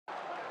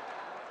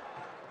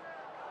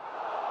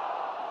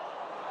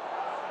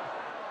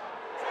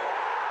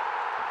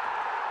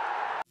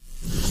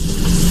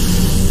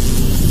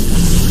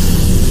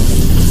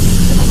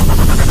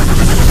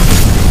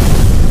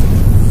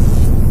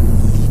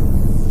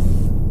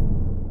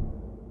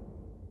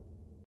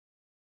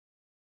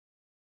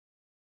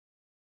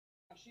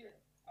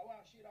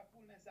shit of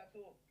fullness at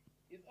all.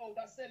 It's out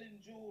of selling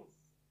juice.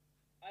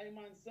 I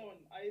man son.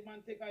 I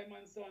man take I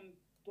man son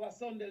to a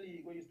Sunday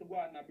league we used to go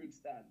on a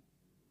Brixton.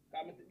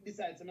 Cause I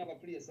decide to go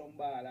play some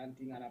ball and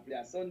thing and I play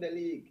a Sunday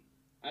league.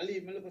 And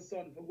leave my little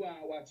son for go and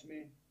watch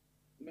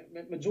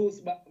my juice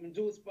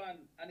pan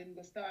and him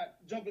go start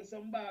juggle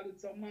some ball with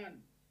some man.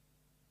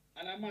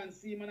 And a man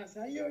see him and I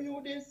say,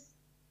 you this?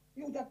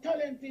 You the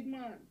talented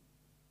man.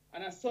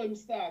 And I saw him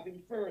start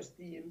him first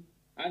team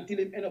until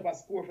him end up a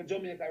score for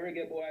Jamaica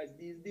Reggae boys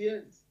these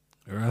days.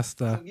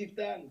 Rasta. So give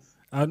thanks.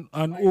 And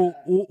My lad.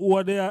 who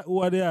are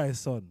the eye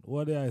son? Who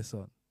are the eye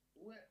son?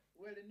 Well,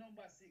 the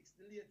number 6,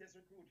 the latest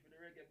recruit for the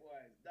Reggae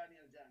boys,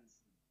 Daniel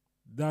Johnson.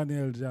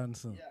 Daniel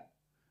Johnson. Yeah,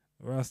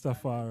 Daniel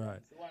Rastafari.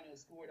 Johnson, the one who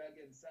scored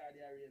against Saudi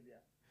Arabia.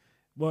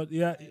 But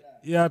yeah, My lad.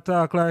 yeah,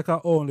 talk like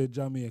a only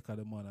Jamaica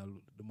the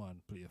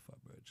man play for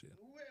Virgin.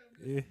 Well,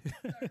 Yeah.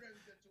 that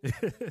represents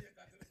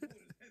Jamaica to the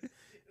fullness.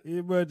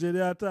 Yeah, Virgin,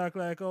 they talk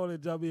like only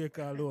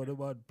Jamaica alone the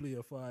man play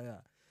for yeah.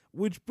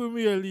 Which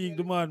Premier League Well,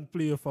 the him man come,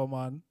 play for,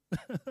 man?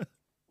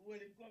 well,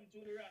 him come to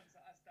the ranks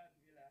of Aston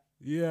Villa.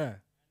 Yeah.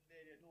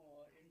 And then,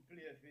 him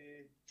play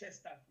for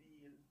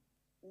Chesterfield,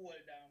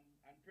 Oldham,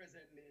 and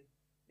presently,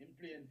 him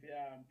playing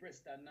for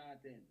Preston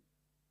Norton.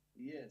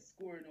 Yes,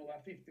 scoring over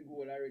 50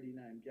 goals already in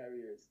his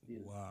career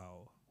still.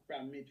 Wow.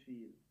 From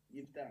midfield.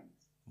 Give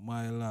thanks.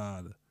 My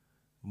lad.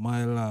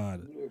 My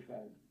lad.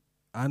 Glorified.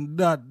 And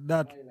My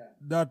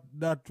lad.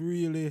 that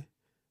really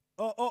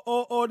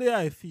how do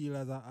I feel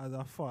as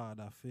a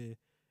father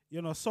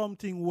for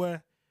something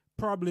where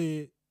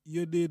probably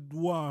you did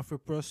want to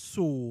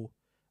pursue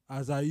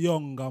as a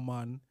younger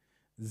man,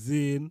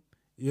 Zane,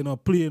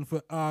 playing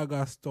for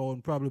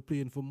Augustown, probably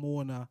playing for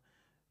Mona,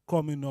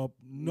 coming up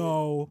Yeah.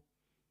 now.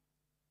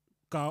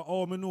 Cause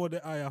all me know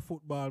the eye of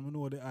football, me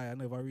know the eye. I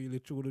never really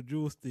threw the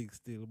juice stick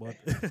still, but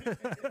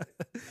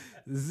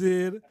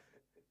Zane.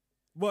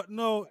 But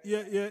no, My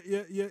lad.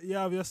 you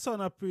have your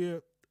son I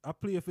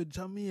play for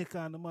Jamaica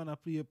and the man I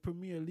play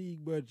Premier League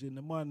Virgin.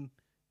 The man,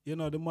 the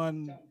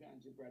man,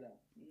 Championship, brother.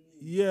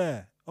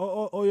 yeah.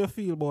 How you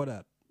feel about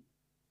that?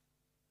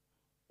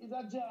 It's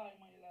a joy,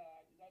 my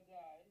lad. It's a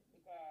joy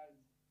because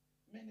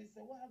many say,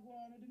 what go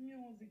on with the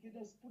music? You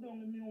just put on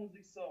the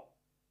music, so.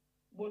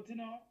 But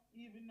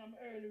even in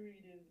early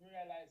readings, I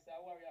realized that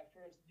warrior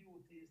first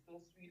duty is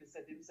to really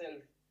set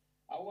himself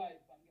a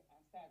wife and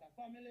start a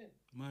family.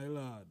 My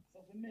lord. So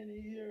for many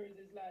years,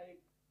 it's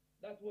like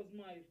that was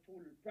my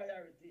full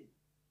priority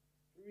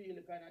to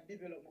really kind of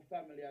develop my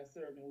family a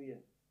certain way.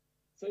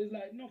 So it's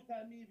like enough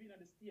time even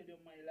at the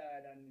stadium, my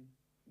lad, and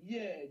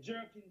yeah,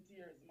 jerking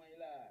tears, my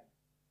lad.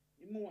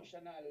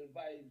 Emotional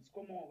vibes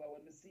come over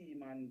when I see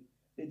him and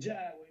the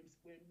joy when he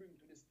bring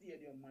to the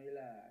stadium, my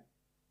lad.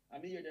 I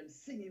hear them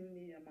singing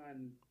me,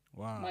 man,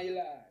 Wow. my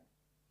lad.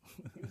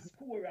 Him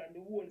score and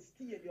the whole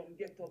stadium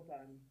get up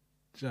and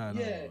yeah,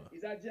 Channel.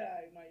 it's a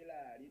joy, my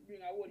lad. It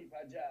bring a whole heap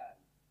of joy.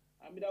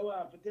 I mean, I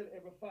want to tell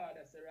every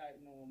father, say right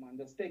now, man,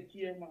 just take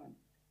care, man.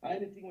 And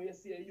anything when you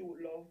see a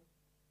youth love,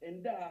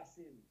 endorse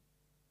him.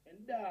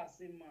 Endorse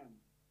him, man.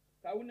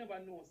 Because we never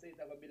know, say it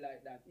ever be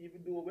like that,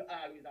 even though we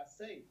always are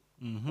say.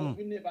 Mm-hmm. But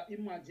we never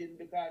imagine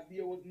because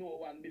there was no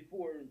one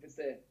before him to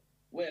say,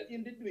 well,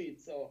 him did do it,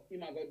 so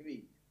him a go do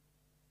it.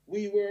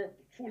 We were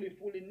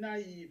fully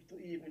naive to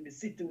even the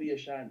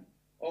situation,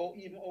 or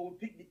even how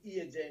we pick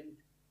the agent,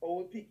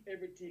 or we pick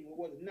everything. We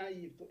was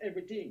naive to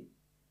everything.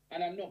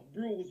 And enough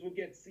bruise we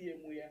get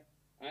same way,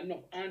 enough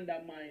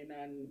undermine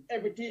and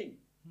everything.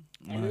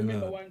 And My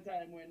remember lord. one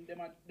time when them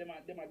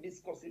are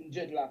discussing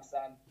dreadlocks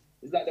and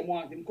it's like they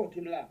want him cut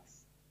him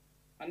locks.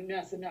 And me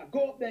I say,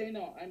 go up there,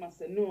 I must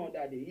say, no,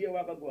 daddy, here we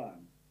go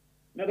on.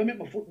 Me I go make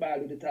my football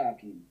with the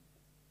talking.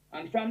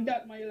 And from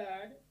that, my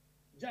lad,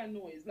 John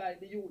know it's like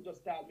the youth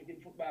just start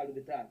making football with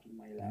the talking,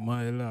 my lad.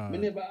 My Me lord.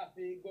 never have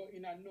to go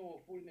in and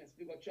no fullness.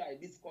 We go try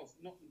discuss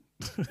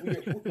nothing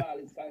where football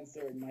is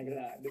concerned, my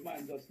lad. The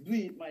man just do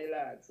it, my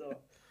lad. So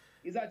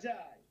it's a joy,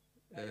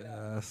 my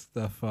lad.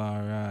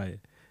 Rastafari.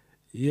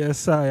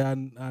 Yes, I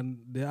and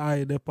the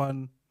eye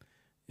depend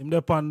him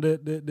depend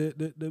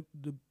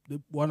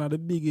the one of the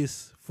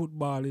biggest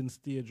footballing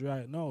stage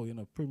right now,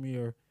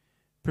 Premier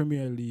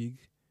League,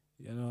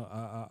 a In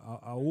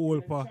whole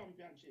the pa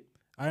championship.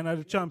 I know the In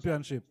the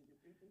championship. championship.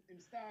 Him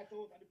start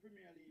out at the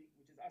Premier League,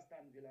 which is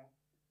Aston Villa.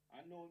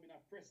 And now him in a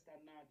Preston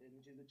Norton,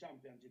 which is the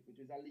championship, which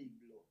is a league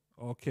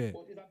below. Okay.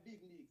 But it's a big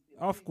league still,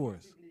 a Of big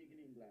course. massive league in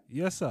England.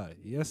 Yes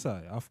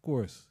Mm. I, of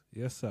course.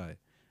 Yes I.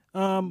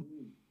 Um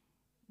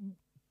Mm.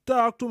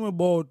 talk to me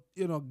about,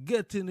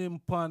 getting him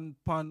pan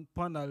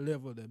a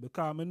level there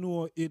because I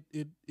know it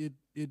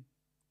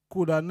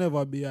could have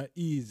never be a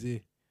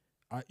easy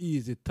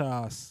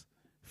task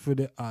for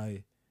the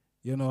eye.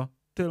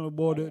 Tell me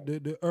about All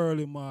right. the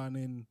early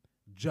morning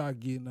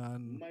jogging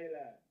and My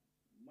lad.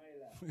 My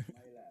lad.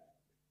 My lad.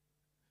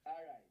 All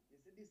right. You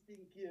see, this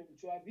thing came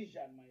through a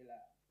vision, my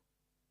lad.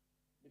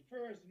 The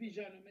first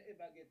vision I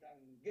ever get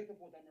and get up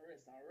out of my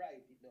rest and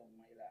write it down,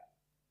 my lad.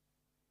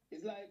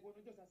 It's like when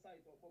we just a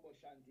sight of Bobo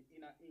Shanti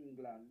in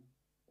England,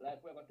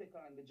 like we ever take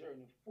on the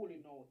journey fully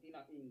now in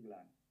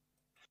England,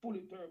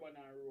 fully turban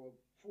and robe,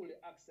 fully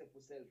accept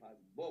yourself as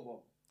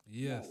Bobo.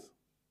 Yes. No.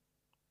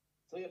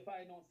 So you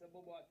find out say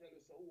Bobo tell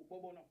you so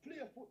Bobo no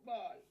play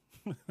football.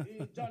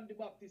 John the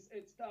Baptist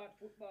head start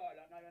football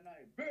and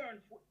I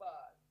burn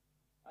football.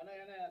 And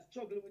I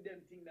struggle with them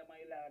things that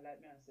my lad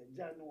like me and say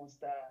John no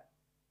start.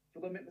 So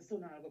go make my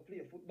son go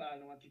play football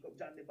and kick up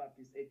John the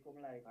Baptist head come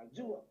like a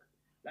joke.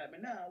 Like me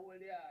now hold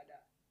the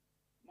other.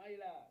 My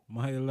lad.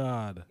 My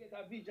lad. I get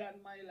a vision,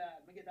 my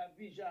lad. I get a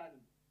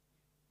vision.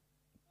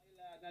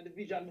 Now the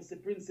vision,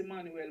 Mr. Prince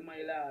Emmanuel,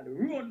 my lad.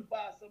 Run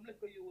past some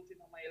little youth,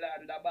 my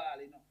lad, with a ball,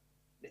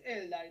 The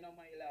elder,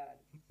 my lad.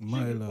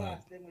 My lad.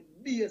 Past them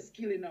with beer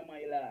skill,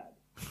 my lad.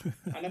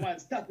 And the man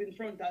stop in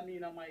front of me,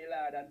 my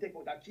lad, and take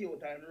out a key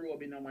out and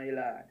robe, my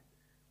lad.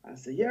 And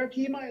say, your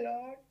key, my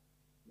lord.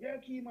 Your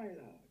key, my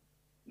lord.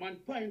 Man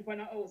point for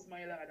the house,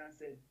 my lad, and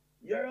say,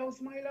 your house,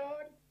 my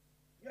lord.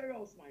 Your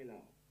house, my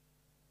lord.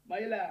 My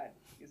lad.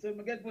 You see,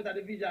 I get put at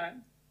the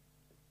vision.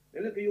 The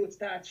little youth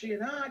start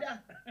training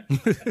harder.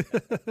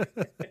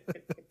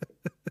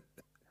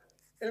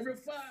 Every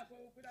park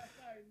we could have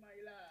find my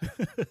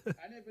lad.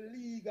 And every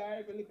league or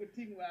every little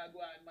thing where I go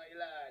on my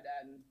lad.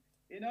 And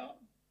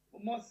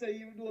we must say,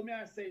 even though me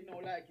I say no,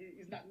 like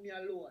it's not me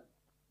alone.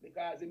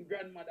 Because his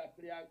grandmother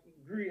play a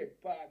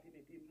great part in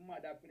it, his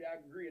mother play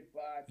a great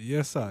part.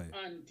 Yes, I.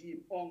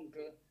 Auntie,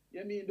 uncle.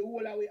 You mean the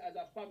whole way as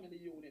a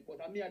family unit, but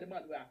me and the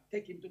man where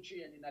take him to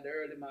training in the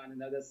early morning,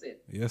 as I said.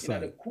 Yes, sir.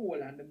 The cold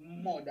and the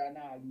mud and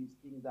all these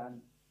things.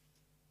 And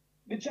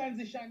the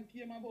transition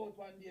came about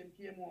one day and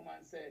came home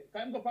and said,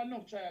 can go for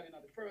enough child,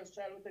 the first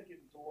child we take him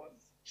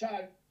towards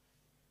child.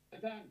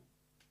 And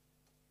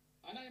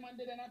I'm on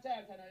there in a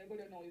child, and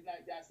you know it's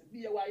like that.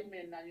 Be a white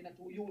man and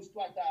to use to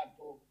attack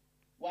to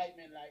white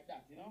men like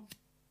that,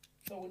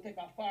 So we take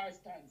a far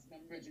stance, my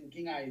bridging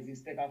King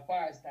Isis, take a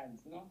far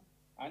stance,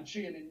 and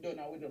training done,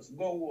 and we just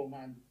go home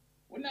and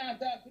we're not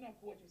talking to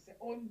coach, we say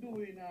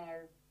undoing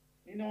or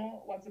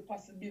what's the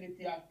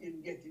possibility of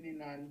him getting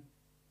in and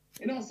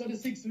so the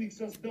 6 weeks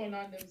just done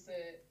and them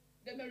say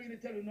they don't really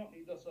tell you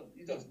nothing,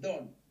 it's just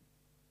done.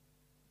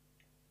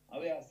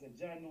 And we have said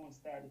John don't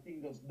start, the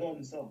thing just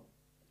done so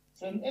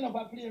end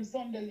up playing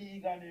Sunday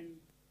league and in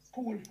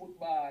school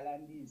football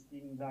and these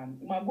things and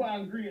he might go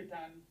and great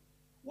and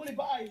only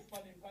for eyes for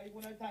him because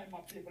even the time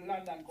I played for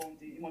London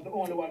County, he was the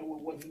only one who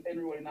wasn't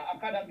enrolled in an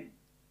academy.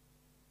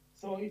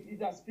 So it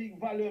just speak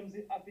volumes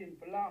of him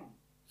for long.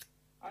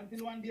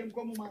 Until one day him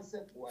come home and say,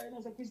 why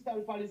so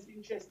Crystal Palace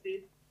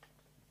interested?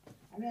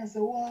 And I say,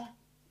 what?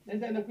 Then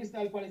tell the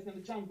Crystal Palace in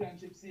the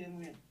championship same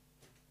way.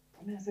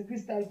 And I say,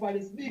 Crystal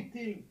Palace, big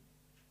thing.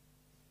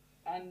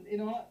 And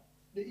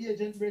the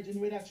agent Bridging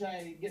where I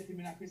try get him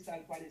in a Crystal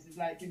Palace. It's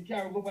like him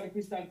carry go for the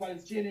Crystal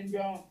Palace training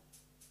ground.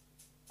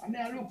 And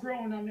I look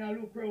around and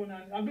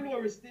I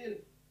glory still.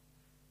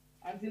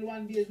 Until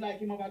one day it's like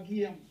him have a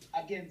game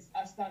against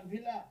Aston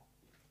Villa.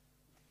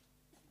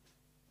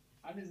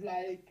 And it's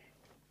like,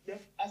 the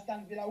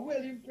Aston Villa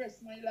well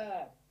impressed, my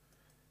lad.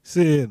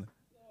 Seeing.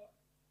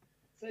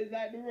 So it's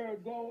like the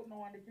word go out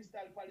now and the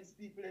Crystal Palace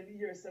people every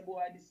year say,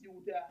 boy, this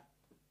youth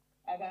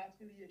have an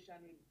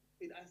affiliation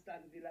with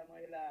Aston Villa,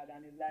 my lad.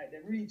 And it's like, they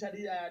reach at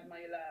the yard,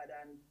 my lad.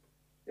 And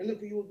they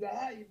look at you go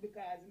high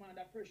because man,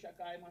 the pressure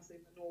because he must say,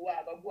 no,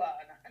 what go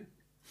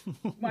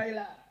on. My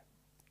lad.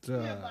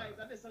 Yeah, guys,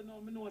 and this I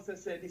know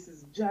say this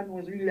is John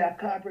was really a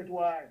corporate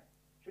war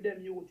for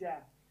them youth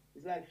here.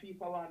 It's like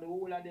FIFA want the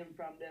whole of them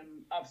from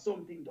them have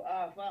something to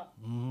offer.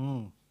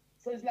 Mm-hmm.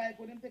 So it's like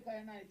when them take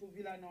a night to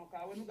Villa now,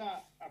 because when we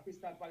got a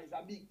Crystal Palace,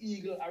 a big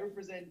eagle, I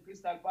represent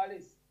Crystal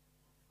Palace.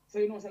 So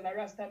so the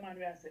Rasta man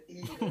we say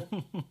eagle.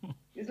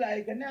 It's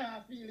like now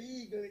I feel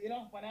eagle,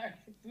 when I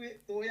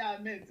to your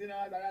mates, the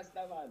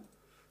Rasta man.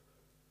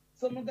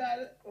 So my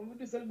girl, when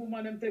this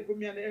woman them take with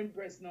me and the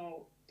Empress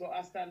now to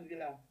Aston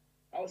Villa,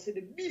 I will say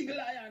the big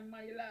lion,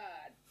 my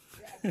lad.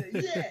 I say,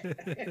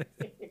 yeah.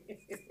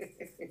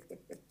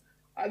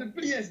 And the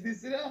place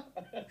this,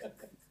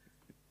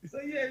 So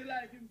yeah, it's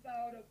like him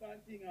start up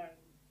and thing and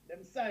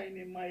them sign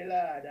him, my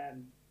lad,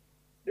 and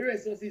the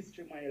rest was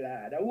history, my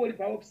lad. A whole heap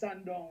of ups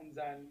and downs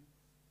and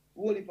a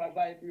whole heap of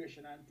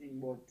vibration and thing,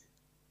 but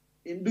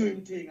him do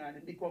him thing and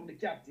he become the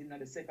captain in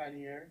the second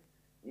year.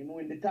 Him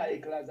win the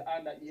title as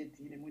under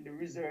 18, him win the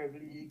reserve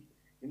league,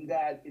 him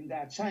got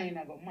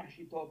China, got mash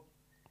it up.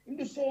 Him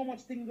do so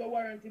much things that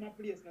warrant him a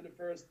place in the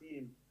first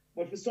team.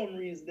 But for some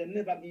reason, they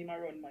never give him a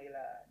run, my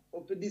lad.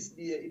 Up to this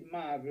day, it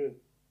marvel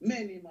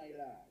many, my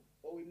lad.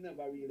 But we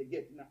never really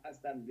get in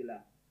Aston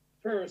Villa.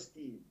 First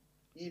team,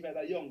 even as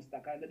a youngster,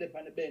 kind of dip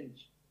on the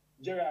bench.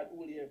 Gerard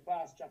Oulier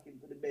fast track him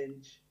to the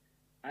bench.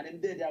 And him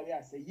there we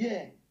I say,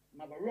 yeah,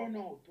 I'm going to run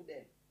out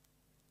today.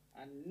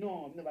 And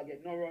no, I'm never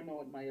get no run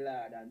out, my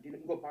lad. Until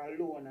him go up on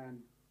loan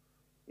and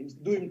him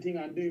do him thing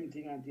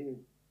until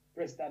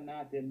Preston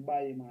Norton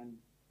buy him. And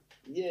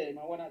yeah,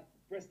 I want to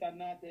Preston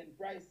Norton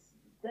price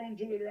crown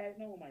jewel right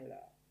now, my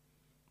lad.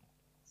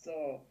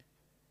 So,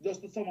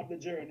 just to sum up the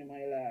journey,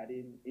 my lad,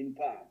 in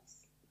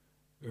parts.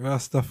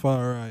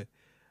 Rastafari.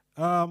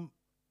 My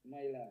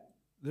lad.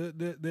 The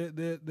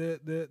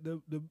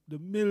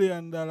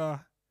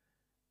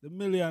 $1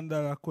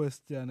 million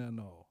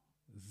question,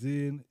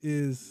 Zane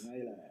is My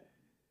lad.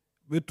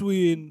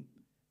 between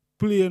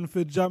playing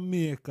for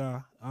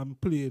Jamaica and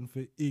playing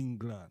for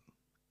England.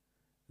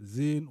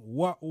 Zane,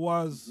 what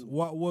was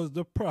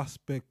the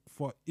prospect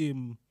for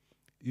him,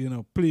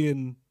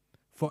 playing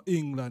for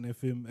England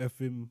if him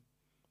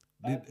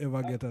did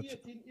ever get a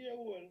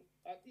 18-year-old,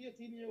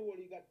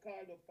 he got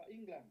called up for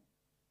England.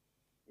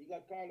 He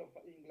got called up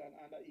for England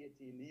under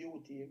 18, the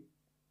U team,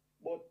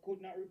 but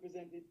could not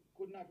represent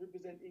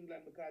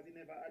England because he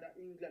never had an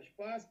English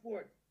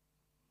passport.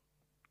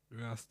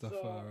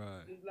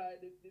 Rastafari? So it's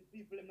like the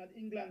people in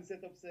England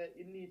set up say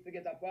you need to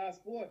get a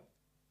passport.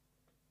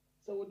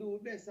 So we do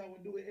best and we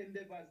do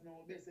endeavors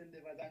now, best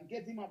endeavors, and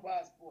get him a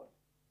passport.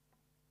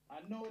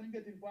 And now when you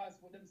get him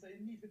passport, them say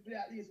you need to play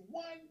at least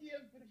 1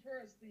 game for the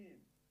first team.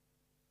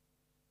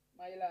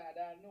 My lad,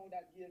 I know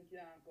that game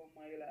can't come,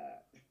 my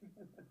lad.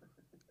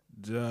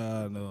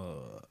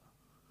 Jano.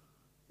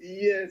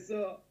 Yeah,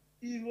 so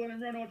even when I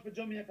run out for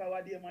Jamaica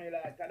one day, my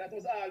lad, 'cause that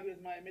was always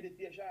my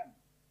meditation.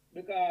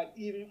 Because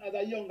even as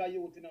a younger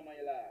youth, my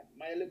lad,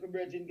 my little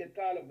virgin get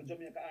called up for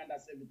Jamaica under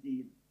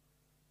 17.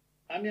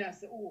 And I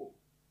say, oh,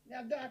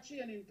 I got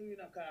training to,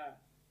 Carl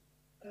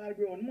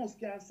Brown must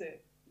can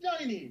say,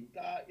 join in,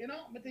 cause, I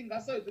think I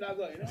saw it when I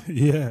go,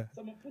 Yeah.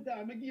 So I put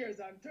on my gears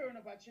and turn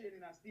up a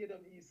training and stay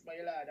down east, my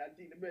lad, and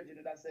think the virgin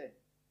that I say,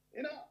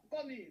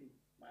 come in,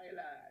 my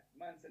lad.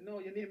 Man said, no,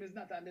 your name is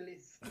not on the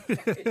list.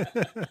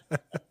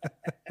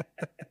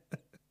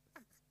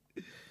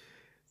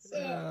 So,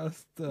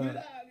 we'll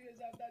always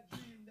have that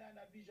dream and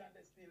that vision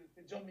that still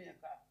for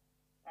Jamaica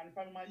and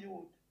from my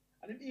youth.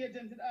 And the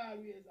agent will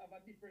always have a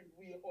different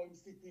way on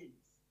see things.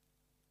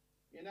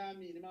 You know what I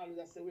mean? He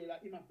always say, well,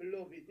 like, him have to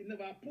love it. He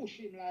never push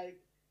him like,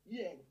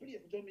 yeah, play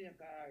for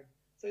Jamaica.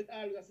 So it's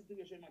always a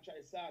situation I try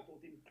to start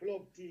out in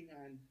club thing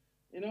and,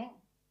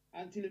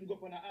 until him go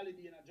up on a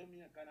holiday in a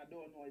Jamaica and I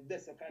don't know,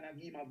 that's the kind of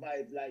give him a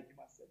vibe like him.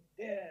 I said,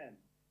 damn,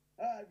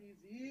 all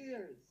these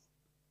years.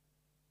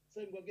 So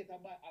him go get a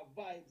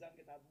vibes and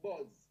get a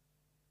buzz.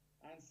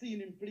 And seeing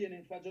him playing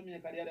in for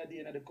Jamaica the other day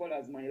in the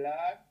colours, my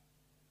lad.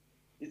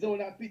 It's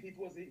all a pity it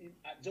was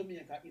at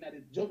Jamaica, in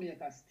the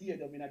Jamaica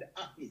Stadium, in the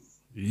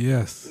office.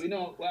 Yes.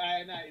 Where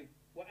I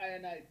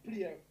and I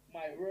play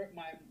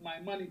my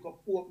money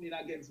cup opening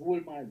against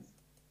Woolmans.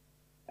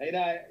 And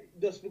I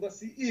just because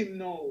see him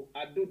now,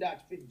 I do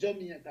that for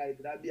Jamaica, it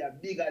would be a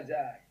bigger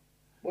joy.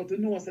 But to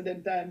know so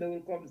them time they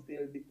will come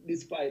still,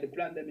 despite the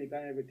pandemic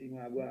and everything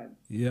we are going.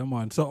 Yeah,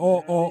 man.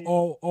 So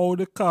how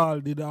the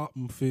call did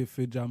happen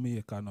for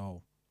Jamaica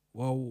now?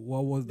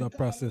 What was the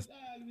process?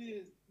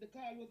 The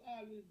call was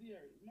always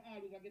there. I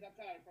always get a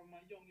call from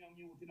my young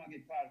youth, I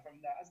get call from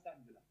the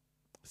Aston Villa.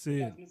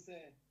 See. As I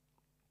say,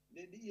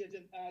 the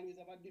agent always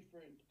have a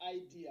different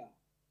idea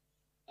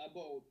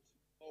about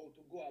how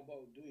to go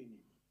about doing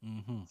it.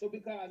 Mm-hmm. So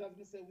because, as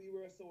I say, we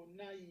were so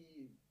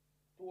naive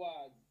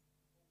towards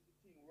how the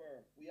thing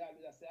work, we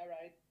always say, all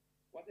right,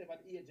 whatever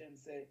the agent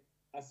say,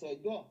 I saw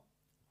it go.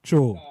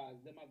 True.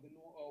 Because they have the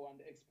know-how and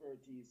the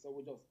expertise, so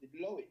we just did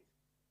low it.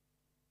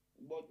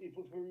 But if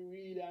we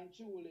really and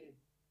truly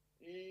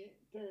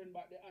turn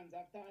back the hands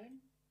of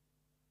time,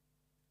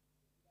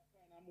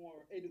 kind of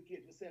more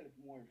educate yourself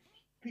more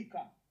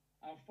quicker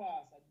and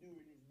faster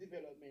during its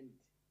development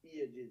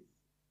ages.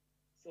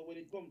 So when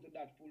it comes to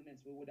that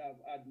fullness, we would have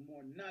had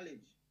more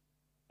knowledge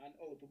and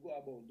how to go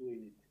about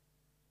doing it.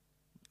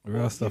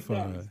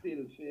 Rastafari.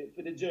 Still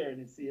for the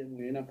journey, same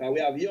way, because we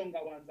have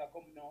younger ones that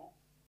come now.